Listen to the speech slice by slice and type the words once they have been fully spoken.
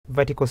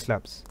Vertical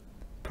slabs,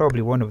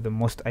 probably one of the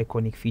most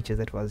iconic features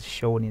that was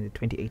shown in the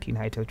 2018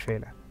 Hytale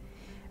trailer.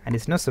 And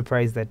it's no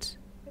surprise that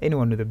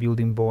anyone with a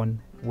building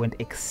born went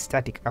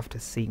ecstatic after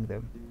seeing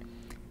them.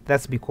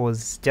 That's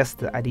because just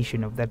the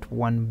addition of that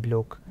one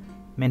block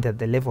meant that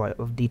the level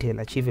of detail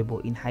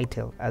achievable in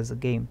Hytale as a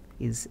game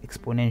is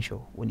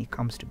exponential when it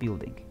comes to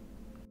building.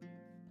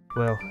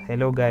 Well,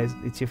 hello guys,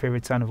 it's your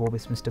favorite son of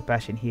always, Mr.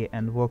 Passion here,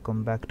 and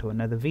welcome back to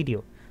another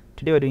video.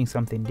 Today we're doing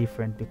something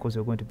different because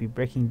we're going to be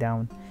breaking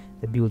down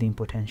the building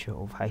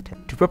potential of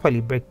Hytale. To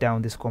properly break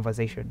down this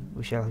conversation,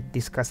 we shall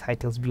discuss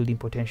Hytale's building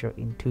potential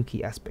in two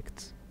key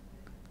aspects: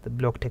 the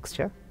block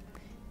texture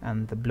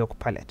and the block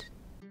palette.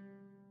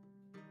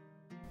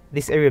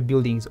 This area of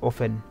building is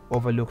often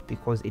overlooked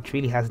because it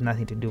really has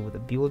nothing to do with the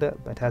builder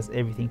but has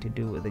everything to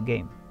do with the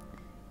game.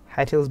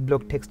 Hytale's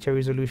block texture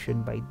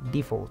resolution by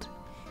default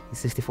is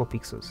 64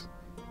 pixels,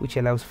 which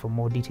allows for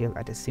more detail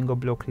at a single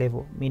block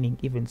level, meaning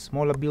even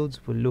smaller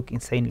builds will look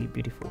insanely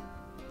beautiful.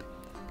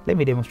 Let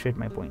me demonstrate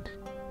my point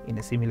in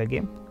a similar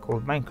game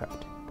called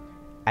Minecraft.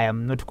 I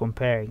am not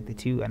comparing the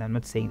two and I'm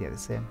not saying they're the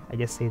same, I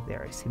just say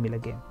they're a similar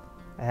game.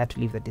 I had to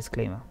leave that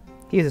disclaimer.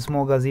 Here's a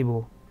small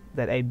gazebo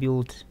that I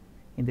built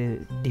in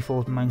the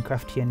default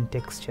Minecraftian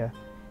texture,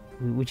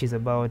 which is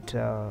about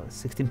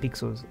 16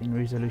 pixels in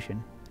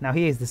resolution. Now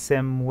here is the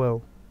same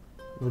well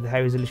with the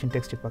high resolution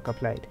texture pack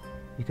applied.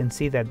 You can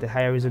see that the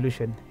higher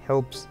resolution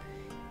helps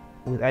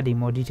with adding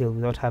more detail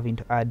without having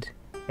to add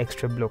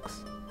extra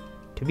blocks.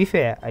 To be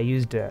fair, I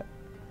used a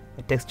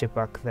texture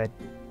pack that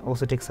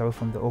also takes away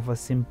from the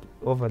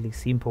overly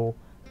simple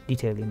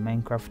detail in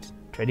Minecraft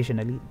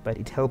traditionally, but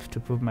it helps to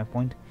prove my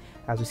point,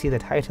 as we see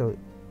that Hytale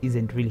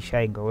isn't really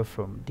shying away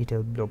from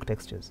detailed block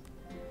textures.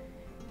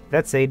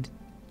 That said,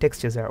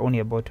 textures are only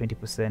about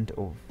 20%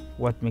 of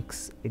what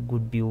makes a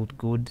good build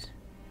good,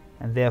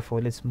 and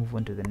therefore let's move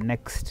on to the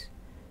next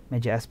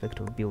major aspect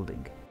of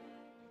building.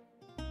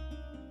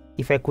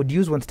 If I could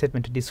use one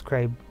statement to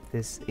describe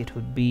this, it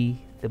would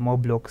be the more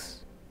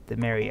blocks, the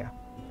merrier.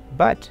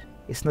 But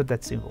it's not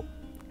that simple.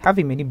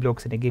 Having many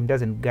blocks in a game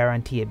doesn't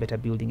guarantee a better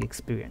building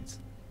experience,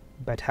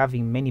 but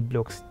having many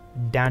blocks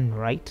done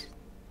right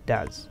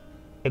does.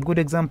 A good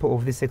example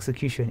of this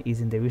execution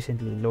is in the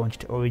recently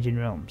launched Origin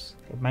Realms,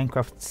 a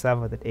Minecraft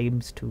server that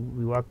aims to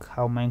rework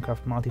how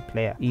Minecraft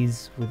multiplayer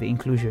is with the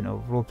inclusion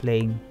of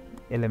role-playing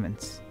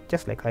elements,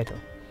 just like Hytale.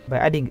 By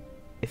adding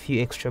a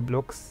few extra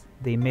blocks,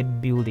 they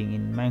made building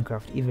in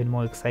Minecraft even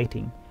more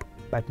exciting,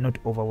 but not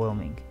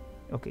overwhelming.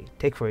 Okay,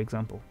 take for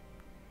example.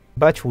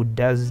 Birchwood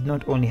does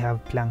not only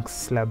have planks,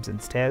 slabs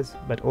and stairs,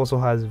 but also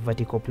has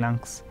vertical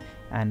planks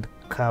and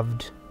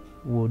carved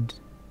birchwood.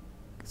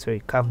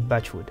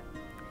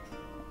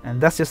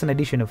 And that's just an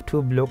addition of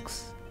 2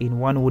 blocks in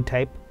one wood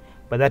type,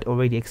 but that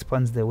already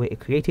expands the way a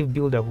creative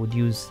builder would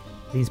use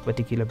these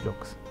particular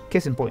blocks.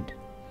 Case in point,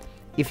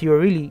 if you are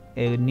really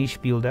a niche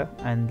builder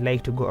and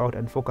like to go out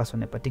and focus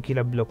on a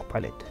particular block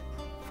palette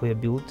for your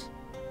builds,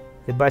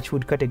 the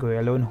birchwood category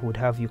alone would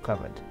have you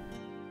covered.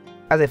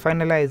 As I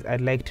finalize,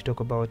 I'd like to talk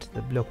about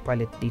the block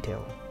palette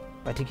detail,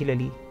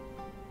 particularly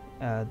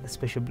the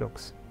special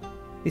blocks.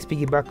 This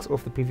piggybacks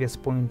off the previous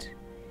point,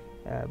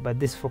 but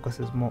this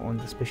focuses more on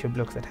the special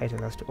blocks that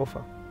Hytale has to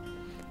offer.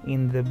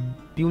 In the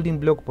building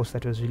blog post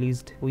that was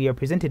released, we are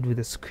presented with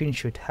a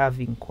screenshot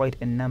having quite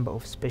a number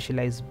of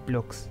specialized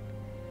blocks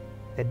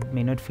that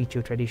may not fit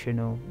your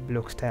traditional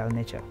block style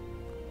nature.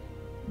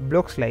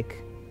 Blocks like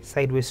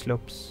sideways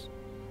slopes,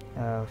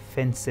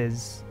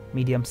 fences,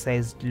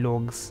 medium-sized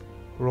logs,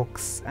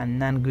 rocks and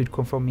non-grid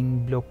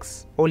conforming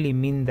blocks only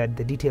mean that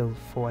the detail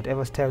for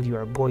whatever style you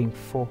are going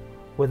for,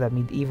 whether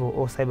medieval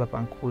or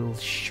cyberpunk, will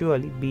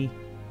surely be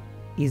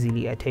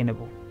easily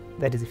attainable.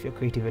 That is if you're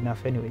creative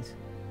enough anyways.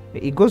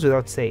 But it goes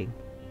without saying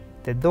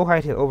that though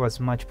Hytale offers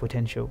much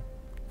potential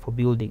for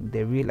building,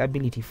 the real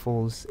ability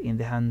falls in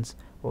the hands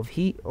of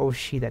he or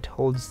she that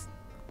holds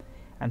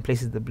and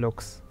places the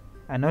blocks,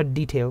 and not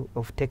detail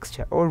of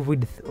texture or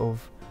width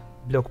of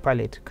block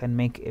palette can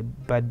make a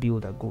bad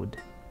builder good.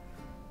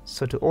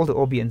 So to all the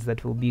audience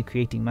that will be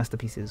creating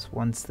masterpieces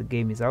once the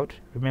game is out,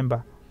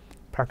 remember,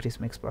 practice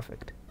makes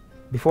perfect.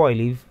 Before I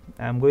leave,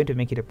 I'm going to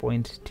make it a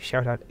point to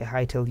shout out a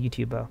Hytale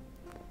YouTuber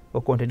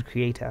or content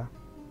creator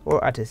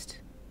or artist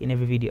in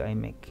every video I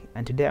make,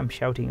 and today I'm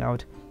shouting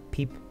out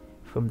Peep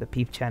from the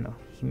Peep channel.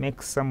 He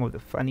makes some of the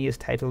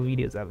funniest Hytale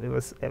videos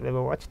I've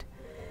ever watched,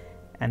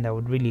 and I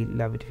would really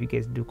love it if you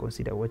guys do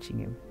consider watching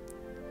him.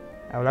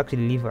 I will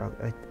actually leave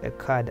a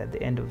card at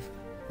the end of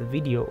the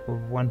video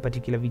of one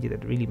particular video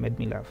that really made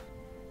me laugh,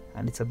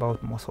 and it's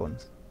about moss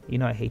horns. You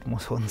know I hate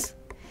moss horns.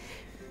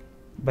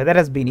 But that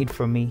has been it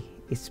from me.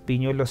 It's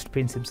been your Lost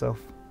Prince himself.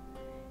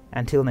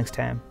 Until next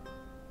time,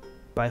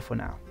 bye for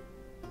now.